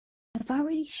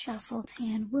already shuffled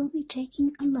and we'll be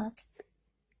taking a look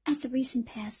at the recent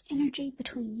past energy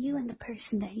between you and the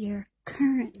person that you're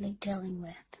currently dealing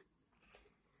with.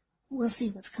 We'll see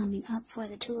what's coming up for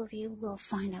the two of you. We'll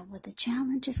find out what the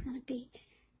challenge is going to be.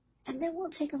 And then we'll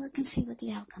take a look and see what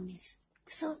the outcome is.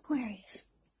 So, Aquarius,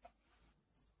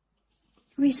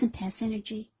 recent past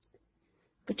energy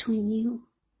between you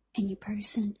and your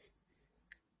person.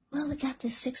 Well, we got the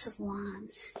Six of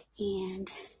Wands,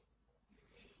 and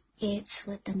it's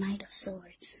with the Knight of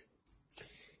Swords.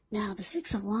 Now, the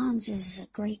Six of Wands is a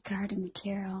great card in the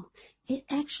tarot. It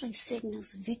actually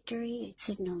signals victory. It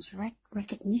signals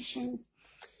recognition.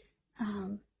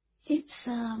 It's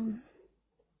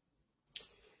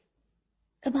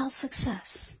about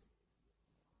success.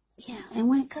 Yeah, and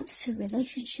when it comes to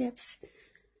relationships,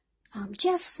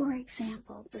 just for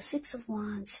example, the Six of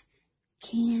Wands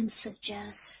can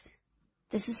suggest,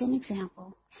 this is an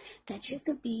example, that you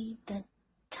could be the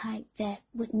type that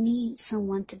would need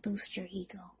someone to boost your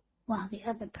ego, while the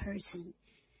other person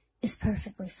is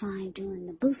perfectly fine doing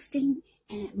the boosting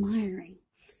and admiring.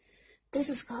 This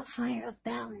is called fire of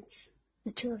balance.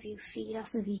 The two of you feed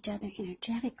off of each other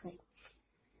energetically.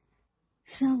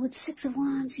 So with the Six of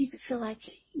Wands, you could feel like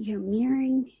you're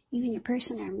mirroring, you and your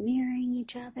person are mirroring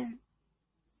each other.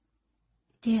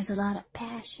 There's a lot of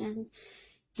passion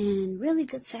and really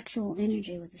good sexual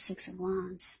energy with the Six of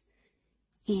Wands.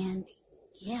 And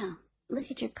yeah,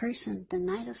 look at your person, the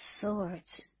Knight of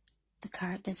Swords, the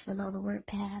card that's below the word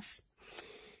pass.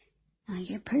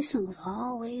 Your person was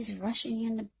always rushing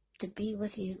in to be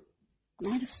with you.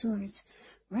 Knight of Swords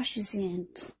rushes in,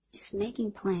 is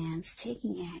making plans,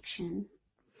 taking action.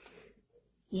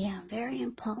 Yeah, very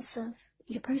impulsive.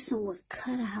 Your person would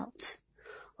cut out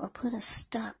or put a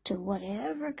stop to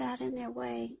whatever got in their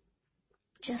way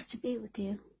just to be with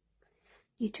you.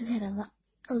 You two had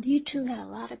a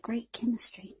lot of great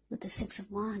chemistry with the Six of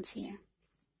Wands here.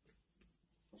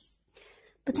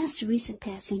 But that's the recent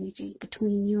past energy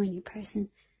between you and your person.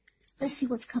 Let's see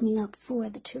what's coming up for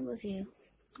the two of you.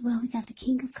 Well, we got the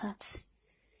King of Cups,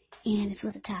 and it's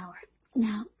with a Tower.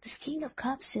 Now, this King of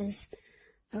Cups is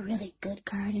a really good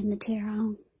card in the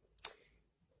tarot.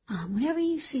 Whenever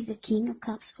you see the King of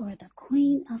Cups or the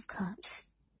Queen of Cups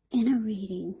in a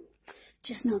reading,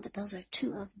 just know that those are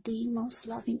two of the most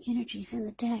loving energies in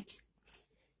the deck.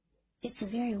 It's a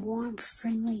very warm,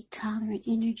 friendly, tolerant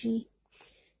energy.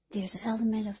 There's an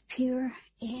element of pure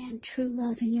and true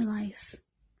love in your life.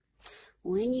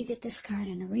 When you get this card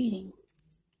in a reading,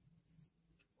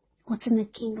 what's in the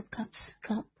King of Cups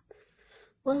cup?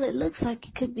 Well, it looks like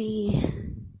it could be,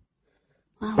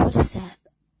 wow, what is that?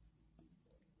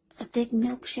 A thick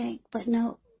milkshake, but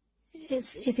no,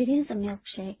 if it is a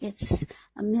milkshake, it's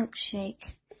a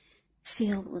milkshake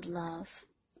filled with love.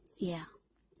 Yeah,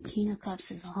 King of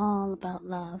Cups is all about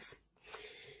love.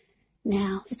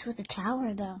 Now, it's with the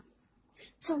Tower, though.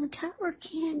 So the Tower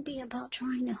can be about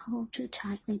trying to hold too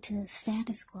tightly to the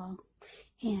status quo,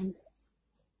 and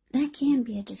that can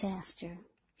be a disaster,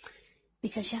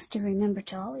 because you have to remember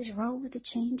to always roll with the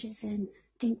changes and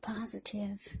think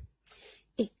positive.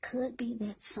 It could be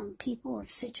that some people or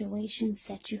situations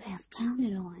that you have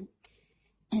counted on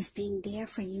as being there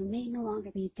for you may no longer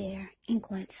be there in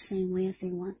quite the same way as they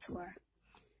once were.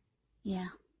 Yeah.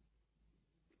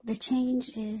 The change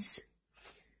is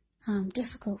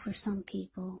difficult for some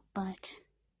people, but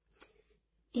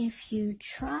if you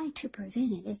try to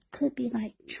prevent it, it could be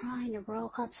like trying to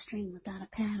row upstream without a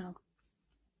paddle.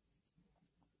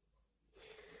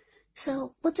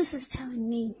 So what this is telling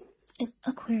me,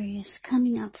 Aquarius,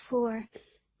 coming up for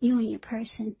you and your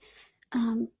person,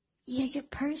 yeah, your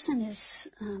person is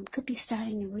could be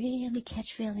starting to really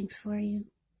catch feelings for you.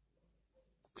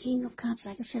 King of Cups,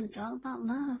 like I said, it's all about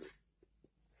love.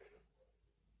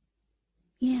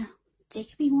 Yeah, they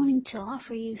could be wanting to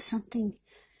offer you something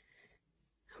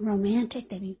romantic.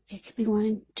 They could be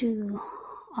wanting to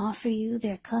offer you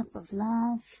their cup of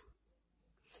love.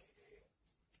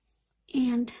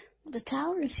 And the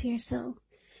Tower is here, so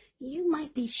you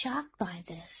might be shocked by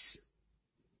this.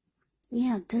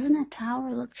 Yeah, doesn't that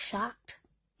Tower look shocked?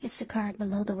 It's the card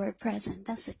below the word present.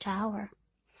 That's the Tower.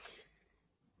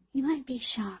 You might be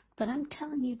shocked, but I'm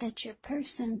telling you that your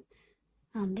person,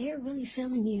 they're really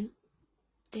feeling you.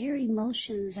 Their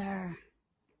emotions are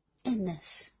in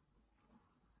this.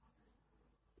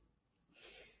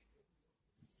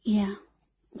 Yeah,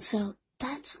 so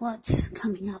that's what's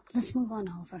coming up. Let's move on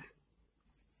over.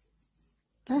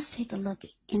 Let's take a look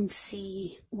and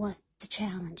see what the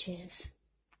challenge is.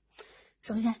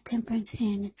 So we got Temperance,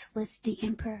 and it's with the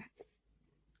Emperor.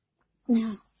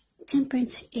 Now,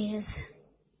 Temperance is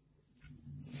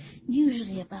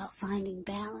usually about finding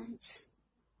balance,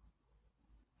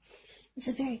 It's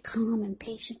a very calm and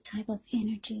patient type of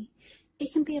energy.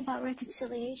 It can be about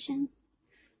reconciliation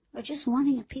or just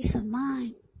wanting a peace of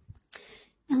mind.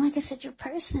 And like I said, your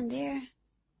person,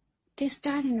 they're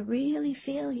starting to really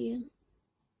feel you.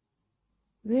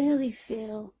 Really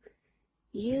feel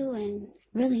you and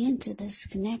really into this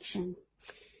connection.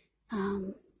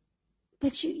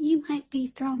 But you might be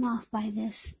thrown off by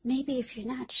this. Maybe if you're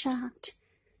not shocked,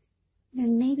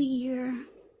 then maybe you're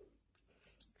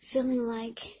feeling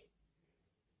like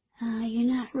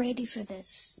you're not ready for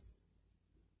this.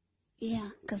 Yeah,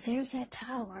 because there's that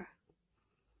tower.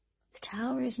 The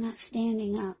tower is not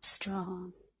standing up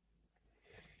strong.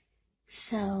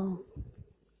 So,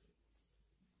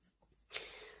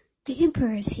 the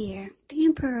Emperor is here. The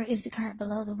Emperor is the card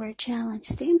below the word challenge.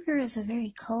 The Emperor is a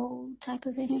very cold type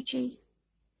of energy.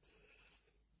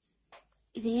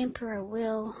 The Emperor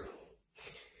will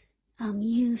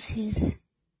use his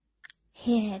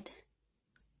head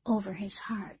over his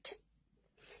heart.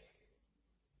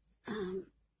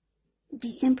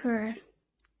 The Emperor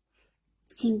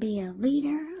can be a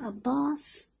leader, a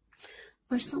boss,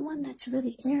 or someone that's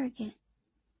really arrogant.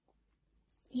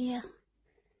 Yeah.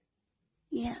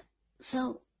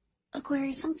 So,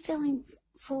 Aquarius, I'm feeling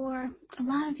for a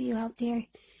lot of you out there,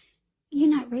 you're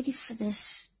not ready for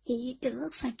this. It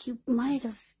looks like you might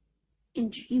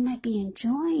be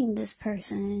enjoying this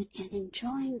person and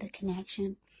enjoying the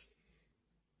connection,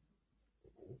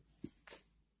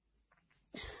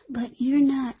 but you're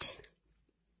not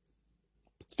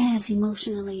as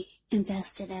emotionally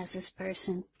invested as this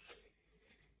person.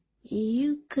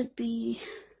 You could be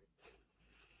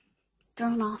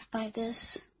thrown off by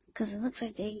this because it looks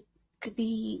like they could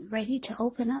be ready to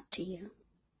open up to you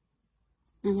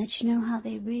and let you know how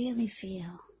they really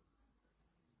feel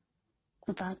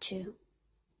about you.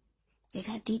 They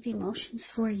got deep emotions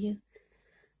for you,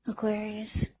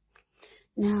 Aquarius.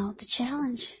 Now, the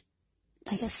challenge,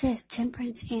 like I said,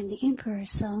 Temperance and the Emperor,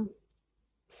 so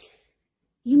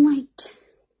you might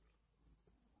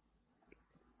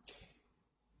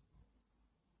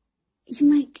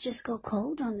just go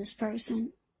cold on this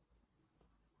person,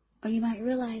 or you might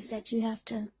realize that you have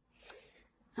to,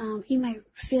 you might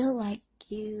feel like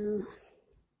you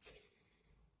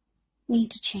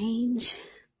need to change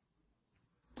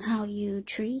how you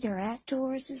treat or act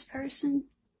towards this person.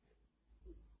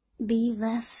 Be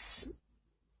less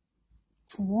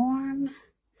warm.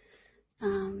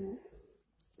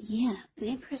 Yeah, the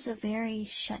Emperor's a very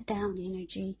shut down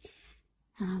energy,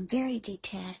 very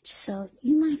detached. So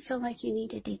you might feel like you need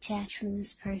to detach from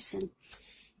this person.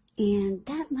 And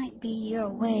that might be your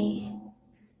way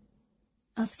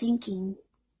of thinking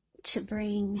to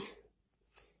bring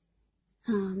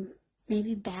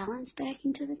maybe balance back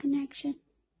into the connection,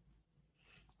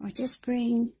 or just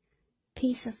bring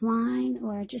peace of mind,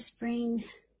 or just bring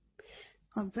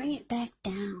it back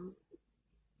down.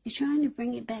 You're trying to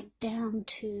bring it back down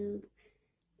to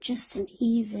just an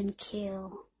even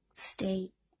keel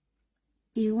state.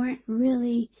 You weren't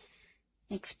really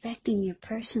expecting your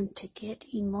person to get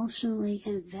emotionally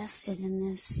invested in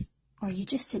this, or you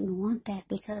just didn't want that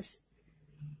because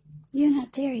you're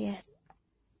not there yet.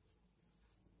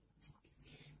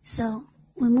 So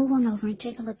we'll move on over and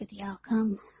take a look at the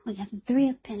outcome. We got the Three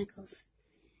of Pentacles,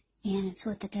 and it's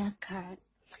with the Death card.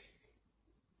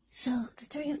 So the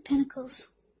Three of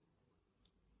Pentacles,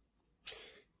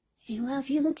 well, if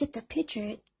you look at the picture,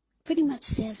 it pretty much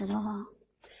says it all.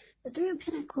 The Three of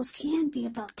Pentacles can be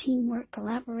about teamwork,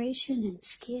 collaboration, and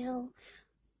skill,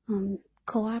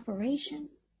 cooperation,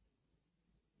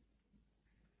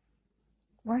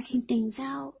 working things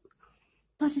out,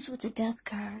 but it's with the Death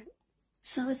card.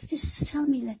 So it's just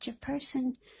telling me that your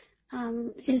person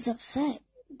is upset.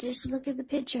 Just look at the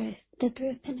picture. The Three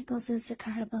of Pentacles is the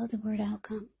card above the word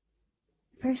outcome.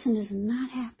 The person is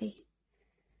not happy.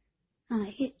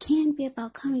 It can be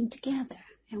about coming together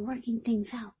and working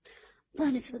things out,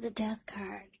 but it's with the Death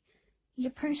card.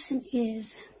 Your person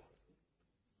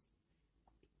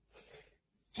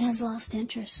has lost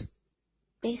interest.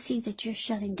 They see that you're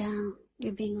shutting down.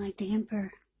 You're being like the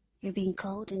Emperor. You're being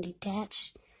cold and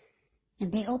detached.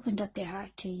 And they opened up their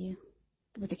heart to you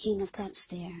with the King of Cups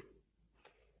there.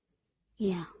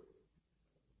 Yeah.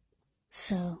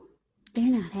 So, they're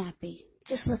not happy.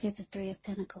 Just look at the Three of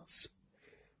Pentacles.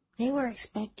 They were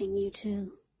expecting you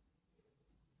to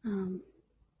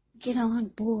get on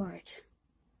board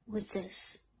with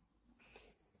this.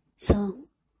 So,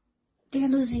 they're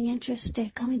losing interest. They're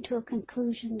coming to a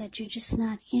conclusion that you're just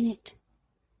not in it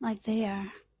like they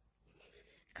are.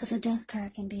 Because the Death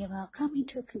card can be about coming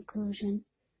to a conclusion,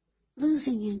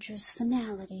 losing interest,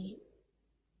 finality.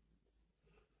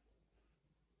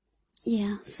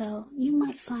 Yeah, so you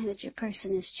might find that your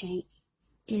person is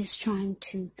trying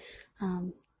to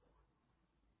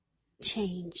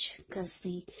change, because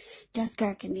the death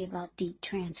card can be about deep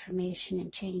transformation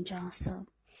and change also.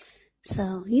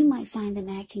 So you might find them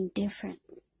acting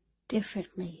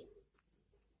differently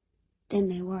than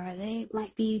they were. They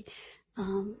might be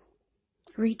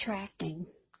retracting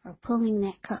or pulling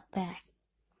that cup back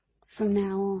from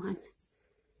now on,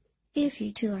 if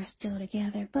you two are still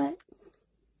together. But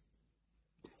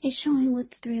it's showing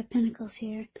with the Three of Pentacles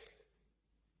here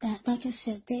that, like I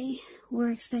said, they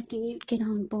were expecting you to get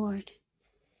on board,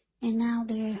 and now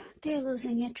they're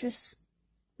losing interest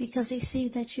because they see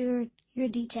that you're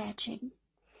detaching.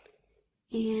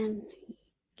 And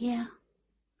yeah,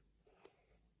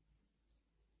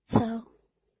 so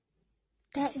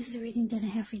that is the reading that I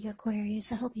have for you,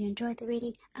 Aquarius. I hope you enjoyed the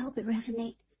reading. I hope it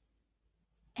resonates.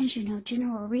 As you know,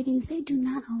 general readings, they do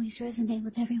not always resonate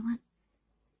with everyone.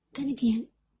 Then again,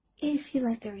 if you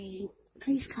like the reading,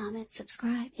 please comment,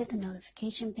 subscribe, hit the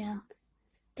notification bell.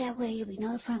 That way you'll be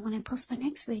notified when I post my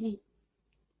next reading.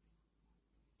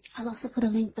 I'll also put a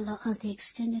link below of the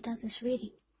extended of this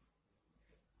reading,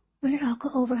 where I'll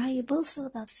go over how you both feel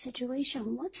about the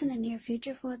situation, what's in the near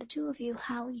future for the two of you,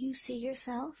 how you see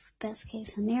yourself, best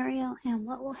case scenario, and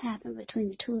what will happen between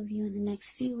the two of you in the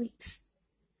next few weeks.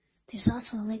 There's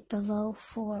also a link below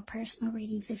for personal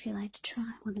readings if you'd like to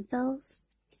try one of those.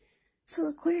 So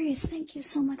Aquarius, thank you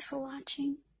so much for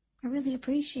watching. I really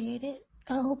appreciate it.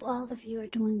 I hope all of you are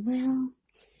doing well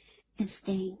and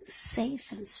staying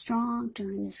safe and strong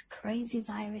during this crazy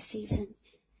virus season.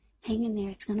 Hang in there,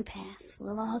 it's going to pass.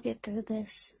 We'll all get through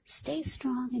this. Stay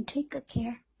strong and take good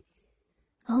care.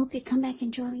 I hope you come back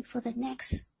and join me for the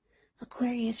next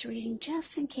Aquarius reading,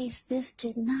 just in case this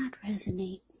did not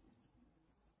resonate.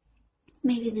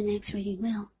 Maybe the next reading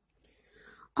will.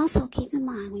 Also, keep in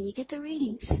mind, when you get the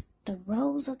readings, the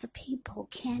roles of the people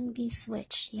can be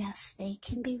switched. Yes, they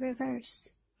can be reversed.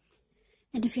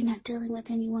 And if you're not dealing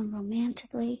with anyone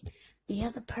romantically, the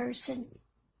other person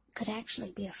could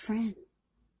actually be a friend.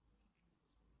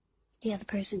 The other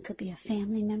person could be a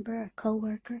family member, a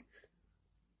co-worker,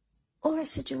 or a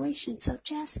situation. So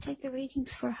just take the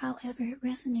readings for however it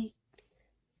resonates.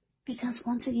 Because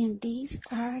once again, these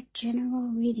are general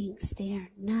readings. They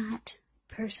are not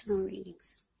personal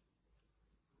readings.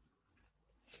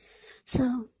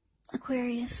 So,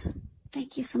 Aquarius,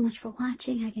 thank you so much for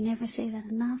watching. I can never say that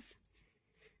enough.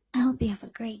 I hope you have a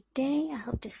great day. I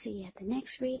hope to see you at the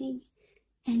next reading.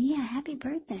 And yeah, happy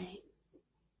birthday.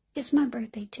 It's my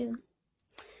birthday too.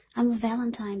 I'm a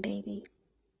Valentine baby.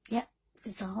 Yep,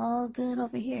 it's all good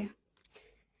over here.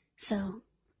 So,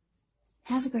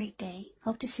 have a great day.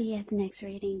 Hope to see you at the next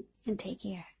reading, and take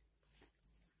care.